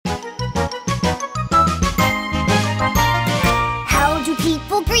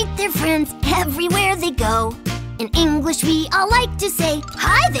their friends everywhere they go. In English we all like to say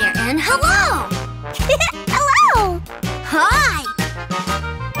hi there and hello. Hello! Hi!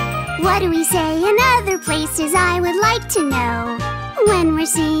 What do we say in other places, I would like to know? When we're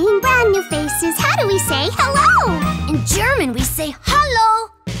seeing brand new faces, how do we say hello? In German we say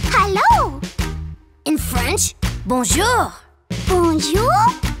hallo. Hello! In French, bonjour. Bonjour!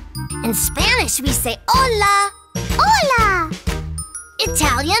 In Spanish we say hola. Hola!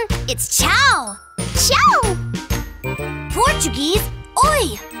 Italian, it's ciao. Ciao! Portuguese,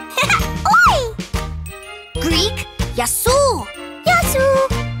 oi. Oi! Greek, yasu. Yasu!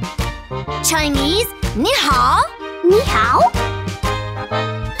 Chinese, ni hao. Ni hao?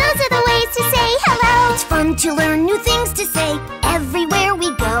 Those are the ways to say hello. It's fun to learn new things to say everywhere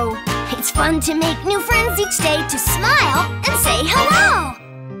we go. It's fun to make new friends each day, to smile and say hello.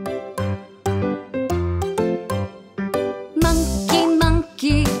 Monkey,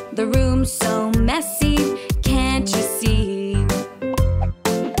 monkey, the room's so messy, can't you see?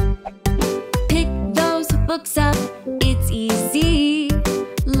 Pick those books up, it's easy.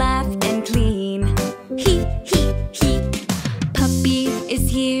 Laugh and clean. He. Puppy is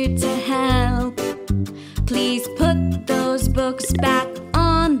here to help. Please put those books back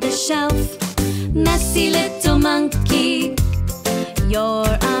on the shelf. Messy little monkey,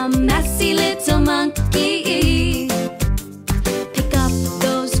 you're a messy little monkey. Pick up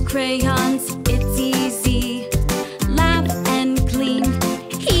those crayons, it's easy. Laugh and clean.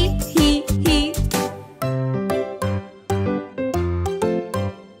 He.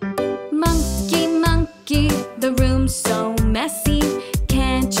 Monkey, monkey, the room's so messy,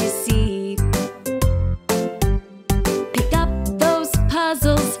 can't you see? Pick up those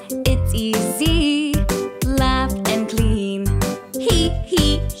puzzles, it's easy. Laugh and clean. He.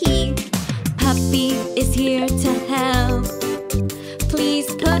 Puppy is here to help. Please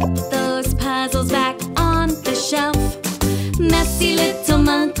put those puzzles back on the shelf. Messy little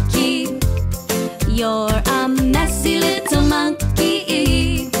monkey, you're a messy little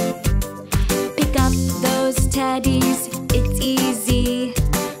monkey. Pick up those teddies, it's easy.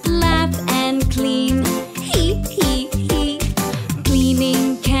 Laugh and clean. He.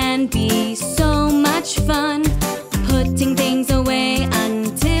 Cleaning can be so much fun. Putting things away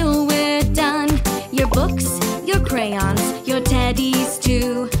until we're done. Your books, your crayons, your teddies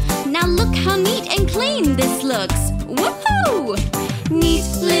too. Now look how neat and clean this looks. Woohoo! Neat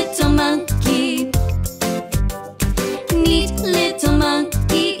little monkey. Neat little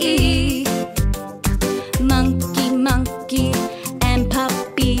monkey. Monkey, monkey, and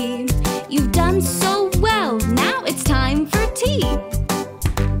puppy. You've done so well. Now it's time for tea.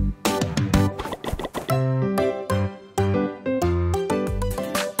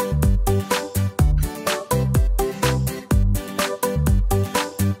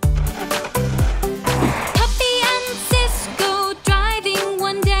 Puppy and Sis go driving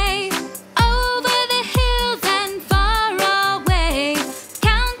one day over the hills and far away,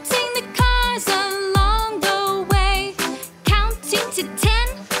 counting the cars along the way, counting to 10,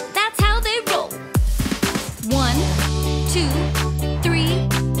 that's how they roll. 1, 2, 3,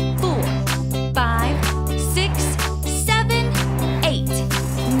 4, 5, 6, 7, 8,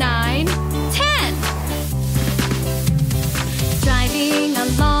 9, 10. Driving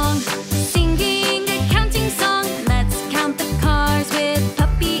along, singing a counting song. Let's count the cars with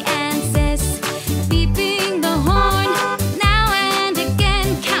Puppy and Sis. Beeping the horn, now and again.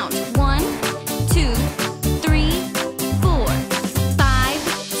 Count 1, 2, 3, 4, 5,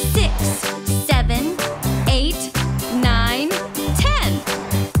 6, 7, 8, 9, 10.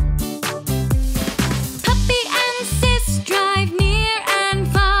 Puppy and Sis drive near and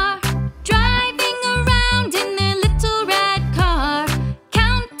far, driving around in their little red car,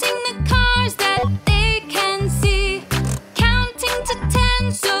 counting the cars that they can see, counting to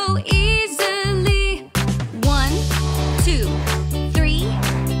 10 so easily. 1, 2, 3,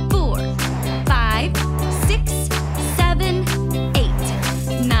 4, 5, 6, 7, 8,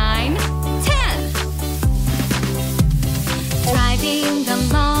 9, 10. Driving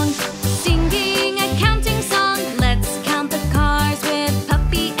along, singing a counting song. Let's count the cars with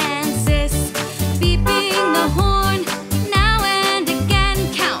Puppy and Sis. Beeping the horn, now and again.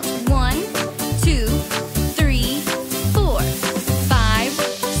 Count 1, 2, 3, 4, 5,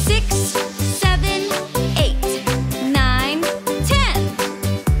 6, 7, 8, 9, 10.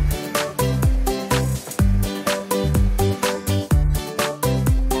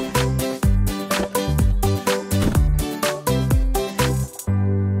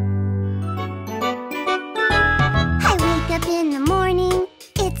 I wake up in the morning,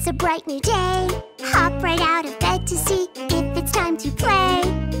 a bright new day. Hop right out of bed to see if it's time to play.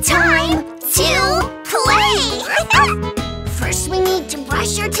 to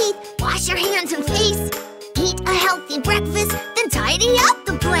brush your teeth, wash your hands and face, eat a healthy breakfast, then tidy up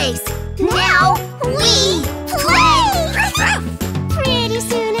the place. Now we play! Pretty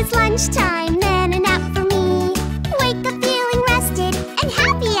soon it's lunchtime, then a nap for me. Wake up feeling rested and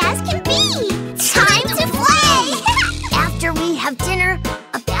happy as can be. Time to play! After we have dinner,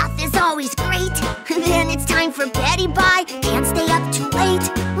 a bath is always great. Then it's time for beddy bye, can't stay up too late.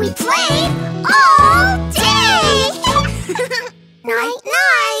 We play all day! Night,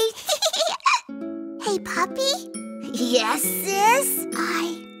 night! Hey, puppy. Yes, sis?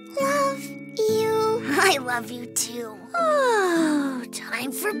 I love you. I love you too. Oh,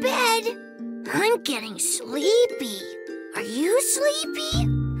 time for bed. I'm getting sleepy. Are you sleepy?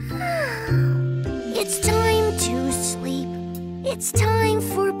 It's time to sleep. It's time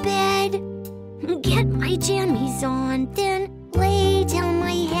for bed. Get my jammies on, then lay down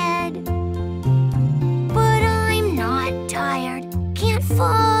my head. But I'm not tired, can't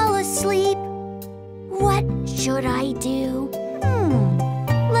fall asleep. What should I do?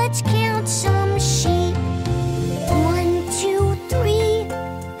 Let's count some sheep. 1, 2, 3,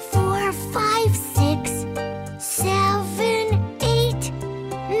 4, 5, 6, 7, 8,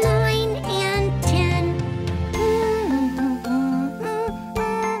 9, and 10.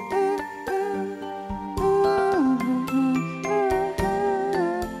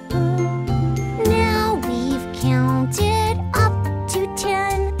 Now we've counted up to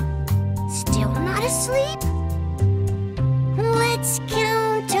 10. Still not asleep? Let's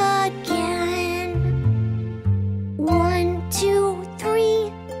count again. 1, 2,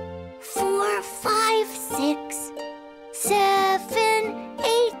 3, 4, 5, 6, 7,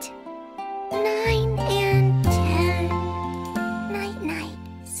 8, 9, and 10. Night, night.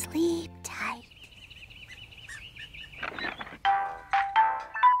 Sleep tight.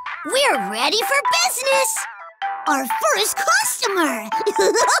 We're ready for business! Our first customer!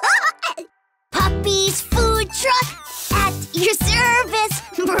 Puppy's food truck at your service.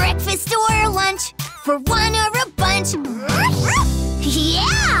 Breakfast or lunch for one or a bunch.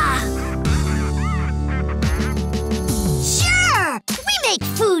 Yeah! Sure! We make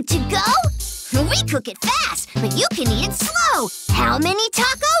food to go. We cook it fast, but you can eat it slow. How many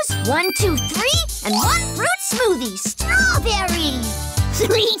tacos? 1, 2, 3, and 1 fruit smoothie. Strawberry!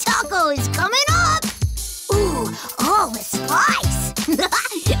 3 tacos coming up. Ooh, all the spice. 1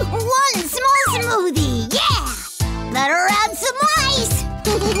 small smoothie, yeah! Better add some ice.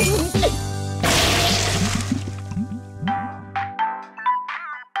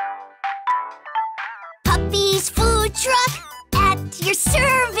 Puppy's food truck at your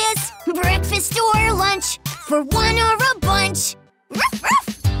service. Breakfast or lunch for one or a bunch. Ruff, ruff.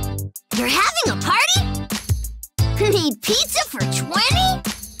 You're having a party? Need pizza for 20?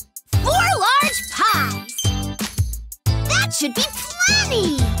 4 large pies. That should be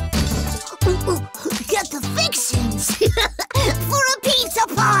plenty. Get the fixins for a pizza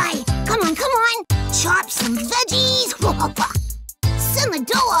pie. Come on, come on. Chop some veggies. Send the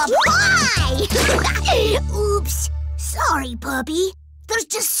dough up high. Oops. Sorry, puppy. There's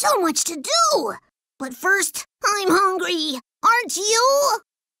just so much to do. But first, I'm hungry. Aren't you?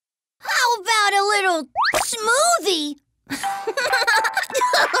 How about a little smoothie?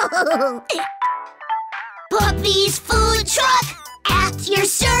 Puppy's food truck at your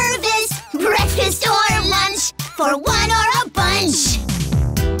service. Breakfast or lunch for one or a bunch.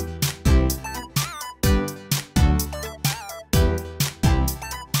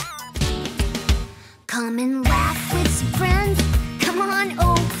 Come and laugh with some friends. Come on,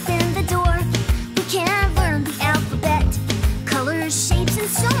 open the door. We can learn the alphabet, colors, shapes, and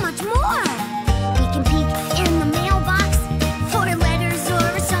so much more. We can peek in the mailbox for letters or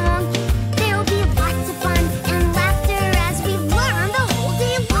a song. There'll be lots of fun and laughter as we learn the whole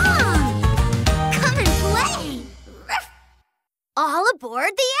day long. Come and play! All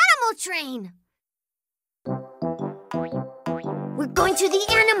aboard the animal train! We're going to the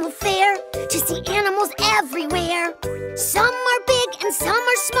animal fair to see animals everywhere. Some are big and some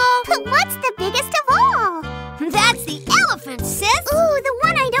are small. But what's the biggest of all? That's the elephant, sis! Ooh, the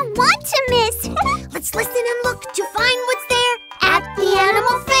one I don't want to miss! Let's listen and look to find what's there at the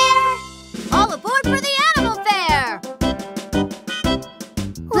animal fair. All aboard for the animal fair!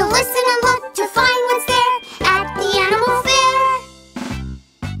 We'll listen and look to find what's there at the animal fair.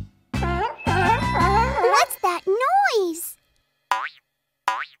 What's that noise?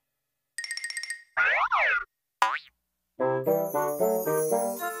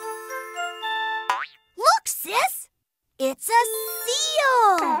 Look, sis! It's a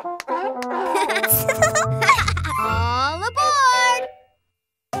seal!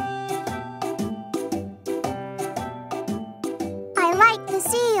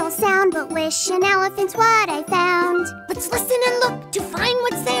 fish and elephants, what I found. Let's listen and look to find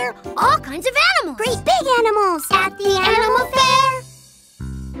what's there. All kinds of animals. Great big animals at the animal fair.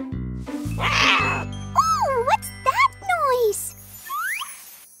 Oh, what's that noise?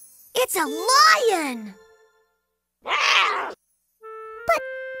 It's a lion. But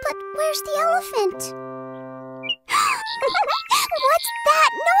where's the elephant? What's that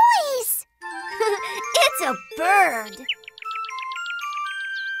noise? It's a bird.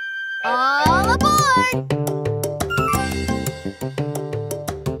 All aboard!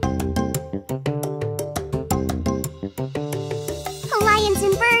 Lions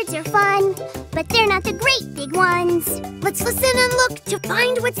and birds are fun, but they're not the great big ones. Let's listen and look to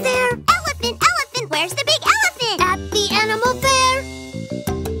find what's there. Elephant, elephant, where's the big elephant? At the animal fair.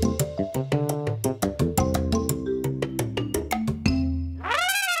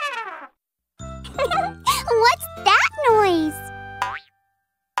 What's that noise?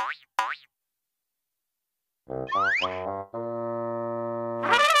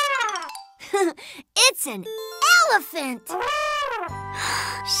 It's an elephant.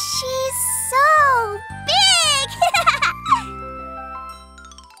 She's so big!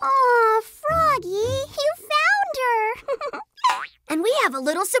 Aw, Froggy, you found her! And we have a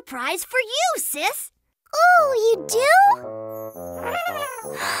little surprise for you, sis. Oh, you do?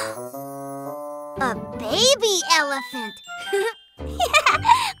 A baby elephant.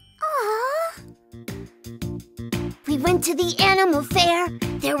 Aw. We went to the animal fair.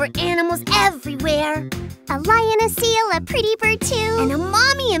 There were animals everywhere. A lion, a seal, a pretty bird too. And a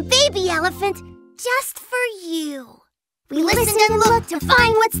mommy and baby elephant just for you. We listened listened and and looked to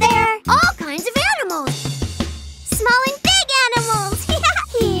find what's there. All kinds of animals. Small and big animals.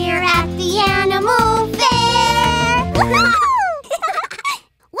 Here at the animal fair.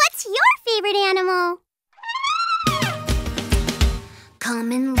 What's your favorite animal?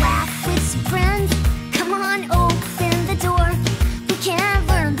 Come and laugh with some friends. Come on, open the door. We can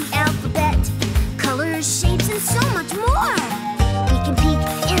learn the alphabet, colors, shapes, and so much more. We can peek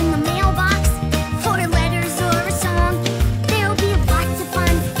in the mailbox for letters or a song. There'll be lots of fun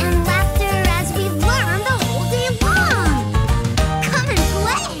and laughter as we learn the whole day long. Come and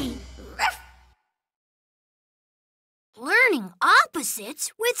play. Learning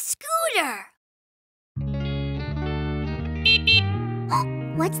opposites with Scooter.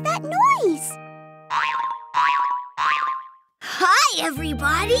 What's that noise? Hi,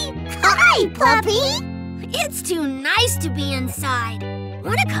 everybody. Hi, puppy. It's too nice to be inside.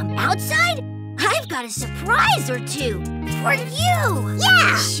 Want to come outside? I've got a surprise or two for you.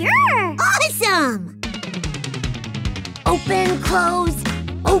 Yeah, sure. Awesome. Open, close,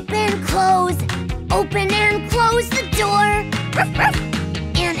 open, close, open and close the door. Ruff, ruff.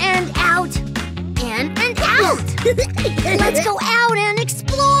 In and out, in and out. Let's go out and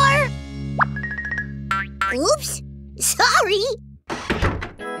explore. Oops, sorry.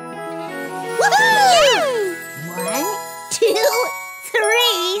 Woohoo! 1, 2,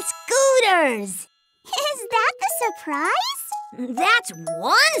 3 scooters. Is that the surprise? That's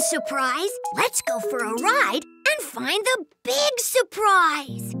one surprise. Let's go for a ride and find the big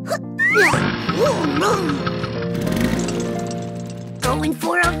surprise. Going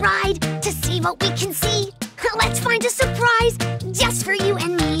for a ride to see what we can see. Let's find a surprise just for you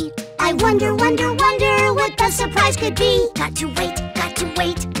and me. I wonder, wonder, wonder what the surprise could be. Got to wait, got to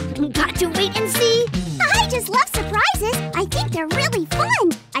wait, got to wait and see. I just love surprises. I think they're really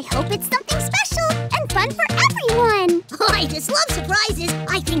fun. I hope it's something special and fun for everyone. I just love surprises.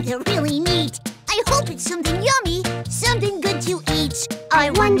 I think they're really neat. I hope it's something yummy, something good to eat. I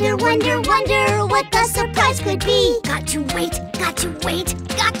wonder, wonder, wonder what the surprise could be. Got to wait, got to wait,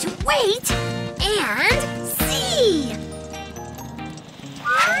 got to wait and see.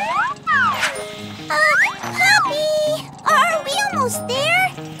 Puppy, are we almost there?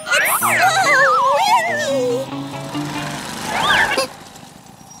 It's so windy.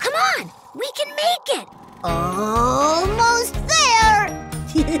 Come on, we can make it. Almost there.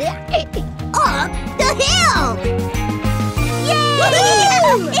 Up the hill. Yay!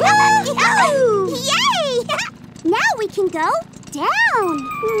 Yay! Now we can go down.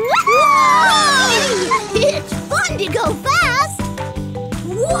 Whoa! It's fun to go fast.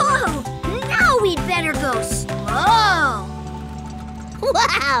 Whoa! Now we'd better go slow.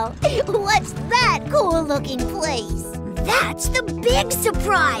 Wow! What's that cool-looking place? That's the big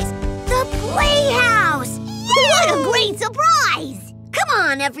surprise, the playhouse. Yay! What a great surprise! Come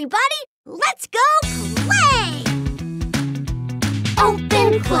on, everybody, let's go play.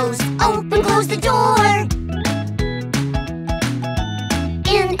 Open, close the door.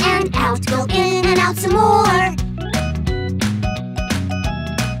 In and out, go in and out some more.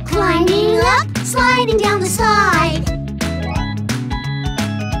 Climbing sliding down the slide.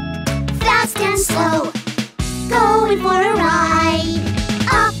 Fast and slow, going for a ride.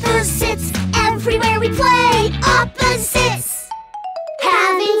 Opposites, everywhere we play. Opposites,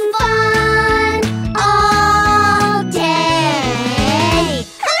 having fun all day.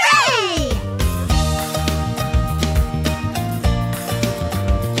 Hooray!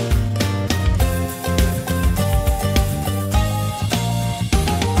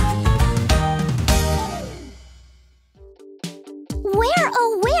 Where,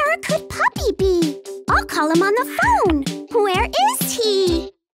 oh where could Puppy be? I'll call him on the phone. Where is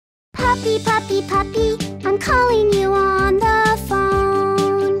he? Puppy, puppy, puppy, I'm calling you on the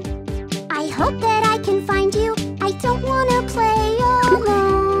phone. I hope that I can find you. I don't want to play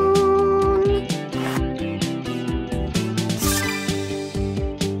alone.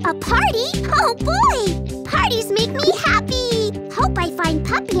 A party? Oh boy! Parties make me happy. Hope I find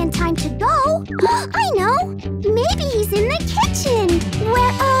Puppy in time to go. I know! Maybe he's in the kitchen.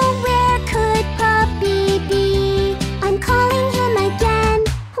 Where, oh where could Puppy be? I'm calling him again.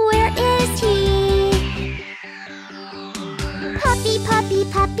 Where is he? Puppy, puppy,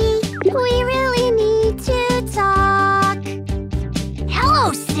 puppy, we really need to talk.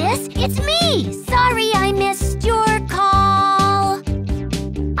 Hello, sis, it's me. Sorry I missed your call.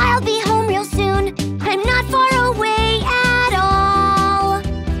 I'll be home real soon. I'm not far away at all.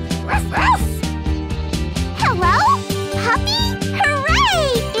 Ruff, ruff. Hello, Puppy? Hooray!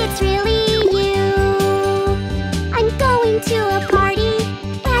 It's really you. I'm going to a party,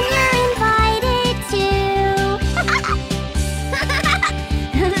 and you're invited too.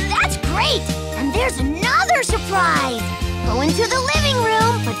 That's great! And there's another surprise! Go into the living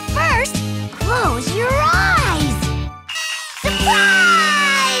room, but first, close your eyes!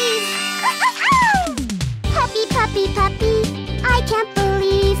 Surprise! Puppy, puppy, puppy, I can't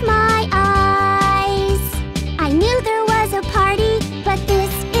believe my eyes. I knew there was a party, but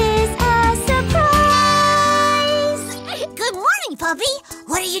this is a surprise! Good morning, Puppy.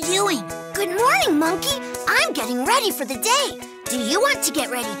 What are you doing? Good morning, Monkey. I'm getting ready for the day. Do you want to get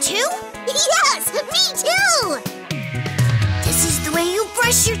ready too? Yes, me too! This is the way you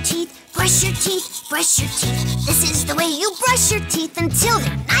brush your teeth, brush your teeth, brush your teeth. This is the way you brush your teeth until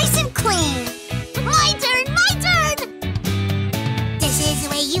they're nice and clean. My turn, my turn! This is the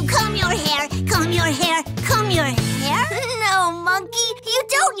way you comb your hair, comb your hair, comb your hair. No, Monkey, you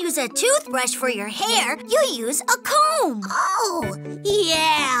don't use a toothbrush for your hair. You use a comb. Oh,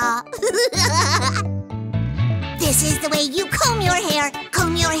 yeah. This is the way you comb your hair,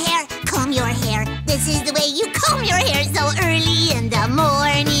 comb your hair, comb your hair. This is the way you comb your hair so early in the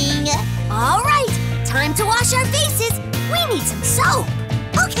morning. All right, time to wash our faces. We need some soap.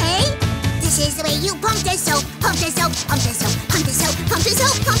 Okay. This is the way you pump the soap, pump the soap, pump the soap, pump the soap, pump the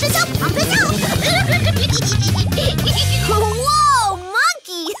soap, pump the soap, pump the soap. Whoa,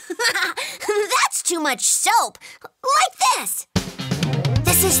 Monkey! That's too much soap. Like this.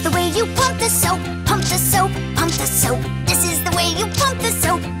 This is the way you pump the soap, pump the soap, pump the soap. This is the way you pump the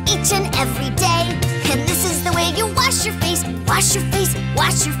soap each and every day. And this is the way you wash your face, wash your face,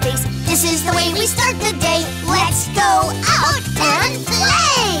 wash your face. This is the way we start the day. Let's go out and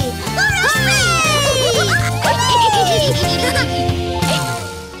play!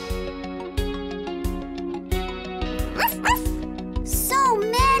 So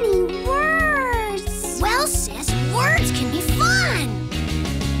many words! Well, sis, words can be fun!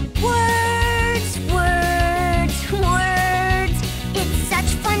 Words, words, words. It's such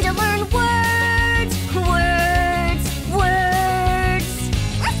fun to learn words, words, words.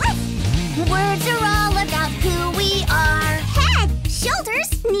 Words are all about who we are. Head, shoulders,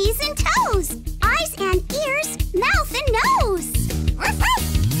 knees and toes. Eyes and ears, mouth and nose.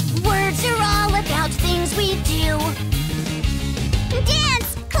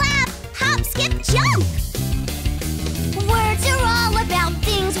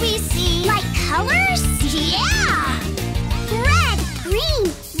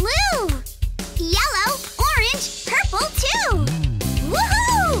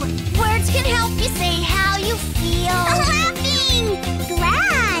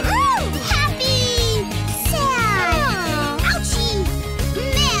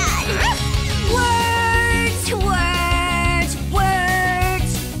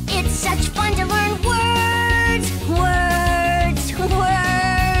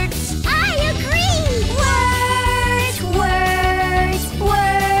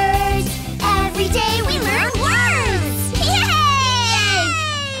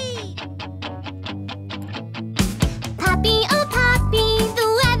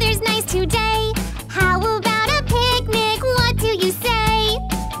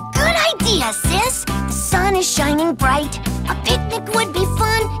 bright. A picnic would be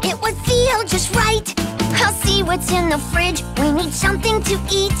fun, it would feel just right. I'll see what's in the fridge, we need something to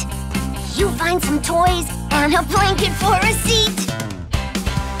eat. You find some toys and a blanket for a seat.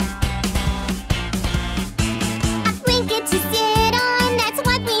 A blanket to sit on, that's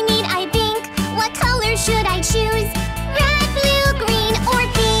what we need, I think. What color should I choose? Red, blue, green, or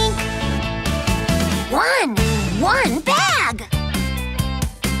pink? One bag.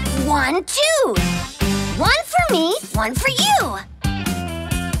 1, 2. One for me, one for you.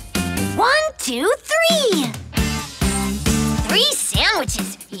 1, 2, 3. 3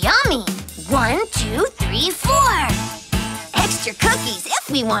 sandwiches, yummy. 1, 2, 3, 4. Extra cookies if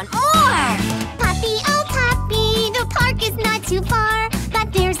we want more. Puppy, oh puppy, the park is not too far,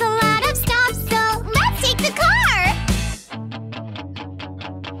 but there's a lot of stops, so let's take the car.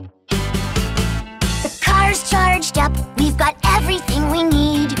 The car's charged up, we've got everything we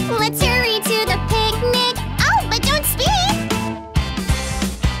need. Let's hurry to the picnic. Oh, but don't speed.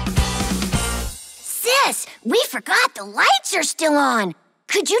 Sis, we forgot the lights are still on.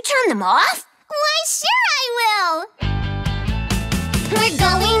 Could you turn them off? Why, sure I will. We're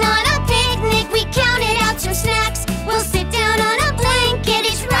going on a picnic. We counted out some snacks. We'll sit down on a blanket.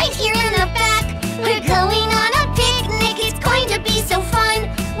 It's right here in the back. We're going on a picnic. It's going to be so fun.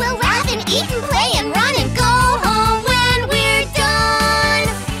 We'll laugh and eat and play and run and go home when we're done.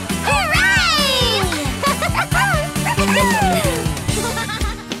 Hooray!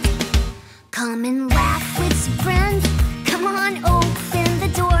 Come and laugh with some friends. Come on, open the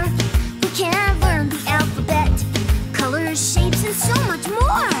door. We can learn the alphabet, colors, shapes, and so much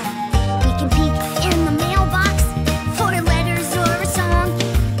more. We can peek in the mailbox for letters or a song.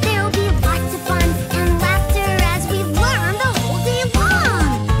 There'll be lots of fun and laughter as we learn the whole day long.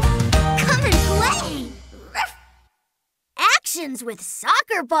 Come and play. Ruff. Actions with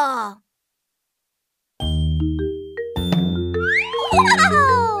soccer ball.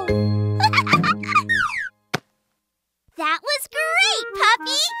 Whoa! That was great,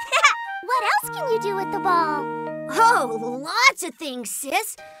 puppy! What else can you do with the ball? Oh, lots of things,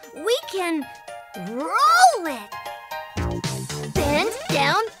 sis. We can roll it. Bend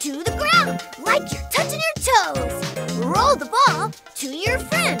down to the ground like you're touching your toes. Roll the ball to your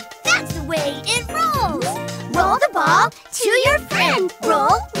friend. That's the way it rolls. Roll the ball to your friend.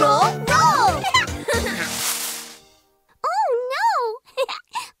 Roll, roll, roll. Oh, no!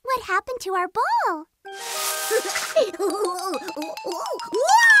 What happened to our ball?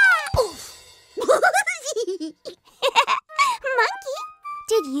 Monkey,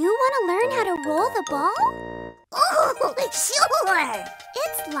 did you want to learn how to roll the ball? Oh, sure.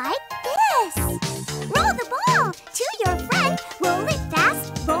 It's like this. Roll the ball to your friend. Roll it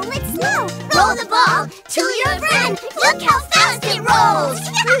fast, roll it slow. Roll the ball to your friend. Look how fast it rolls.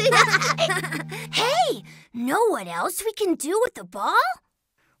 Hey, know what else we can do with the ball?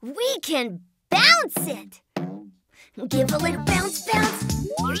 We can bounce it. Give a little bounce, bounce.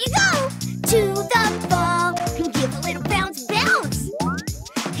 Here you go. To the ball. Give a little bounce, bounce.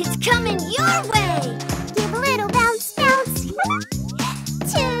 It's coming your way. Give a little bounce, bounce.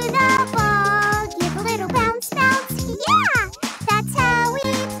 To the ball. Give a little bounce, bounce. Yeah, that's how we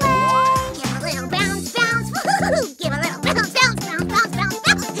play. Give a little bounce, bounce. Woo-hoo. Give a little bounce, bounce, bounce, bounce, bounce,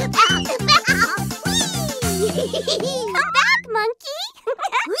 bounce, bounce, bounce. Whee! Come back, monkey.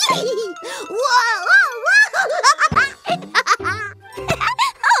 Whoa, whoa, whoa.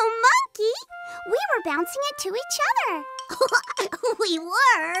 Oh, monkey. We were bouncing it to each other. We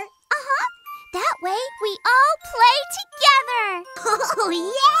were? Uh-huh. That way we all play together. Oh,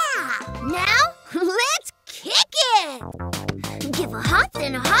 yeah! Now, let's kick it! Give a hop,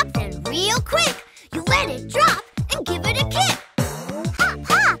 then real quick. You let it drop and give it a kick. Hop,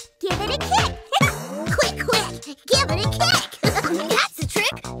 hop. Give it a kick. Quick, quick, give it a kick. That's the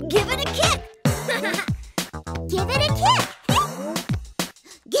trick. Give it a kick. Give it a kick.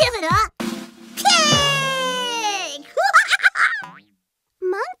 Give it a kick!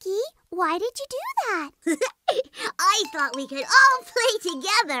 Monkey, why did you do that? I thought we could all play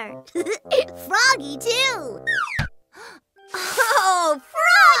together. Froggy, too. Oh,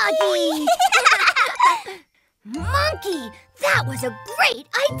 Froggy! Monkey, that was a great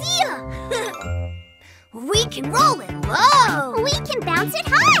idea. We can roll it low. We can bounce it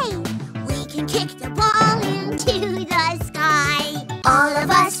high. We can kick the ball into the sky. All of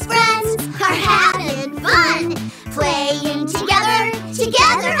us friends are having fun, playing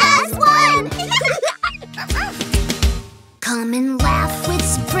together as one. Come and laugh with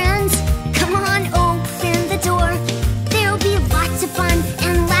some friends. Come on, open the door. There'll be lots of fun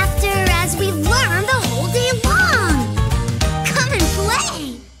and laughter as we learn the whole day long. Come and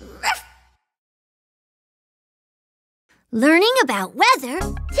play. learning about weather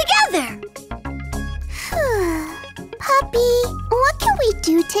together. Puppy, what can we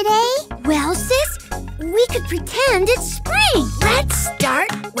do today? Well, sis, we could pretend it's spring. Let's start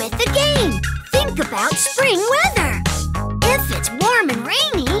with a game. Think about spring weather. If it's warm and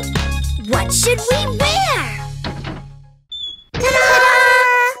rainy, what should we wear?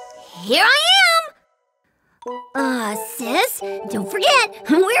 Ta-da! Here I am! Sis, don't forget,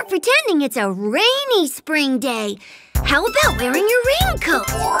 we're pretending it's a rainy spring day. How about wearing your raincoat?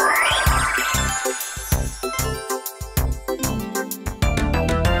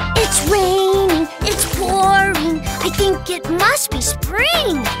 It's raining, it's pouring. I think it must be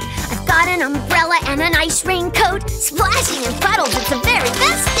spring. I've got an umbrella and a nice raincoat. Splashing in puddles is the very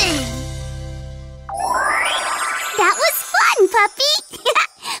best thing. That was fun, Puppy!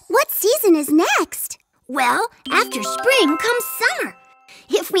 What season is next? Well, after spring comes summer.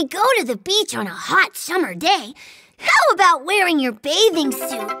 If we go to the beach on a hot summer day, how about wearing your bathing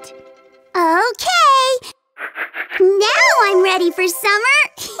suit? Okay. Now I'm ready for summer.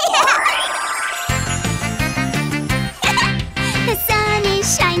 The sun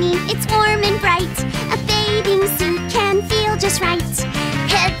is shining, it's warm and bright. A bathing suit can feel just right.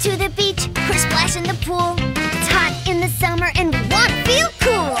 Head to the beach, or splash in the pool. It's hot in the summer and we want to feel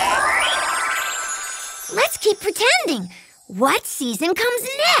cool. Let's keep pretending. What season comes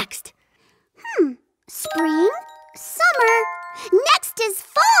next? Spring, summer. Next is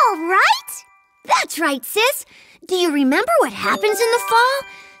fall, right? That's right, sis. Do you remember what happens in the fall?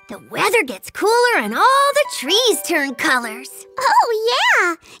 The weather gets cooler and all the trees turn colors. Oh,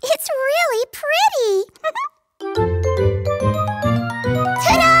 yeah. It's really pretty.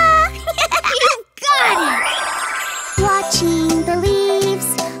 Ta-da! You've got it! Watching the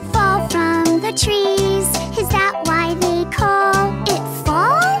leaves fall from the trees. Is that why they call it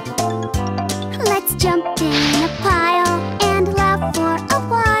fall? Let's jump in a pile and laugh for a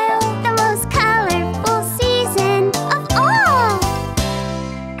while. The most colorful season of all.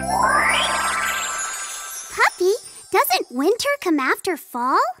 Puppy, doesn't winter come after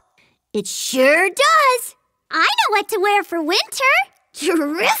fall? It sure does. I know what to wear for winter.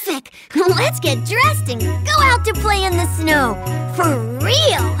 Terrific! Let's get dressed and go out to play in the snow. For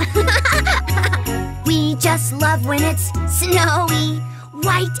real! We just love when it's snowy,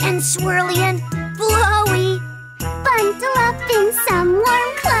 white and swirly and blowy. Bundle up in some warm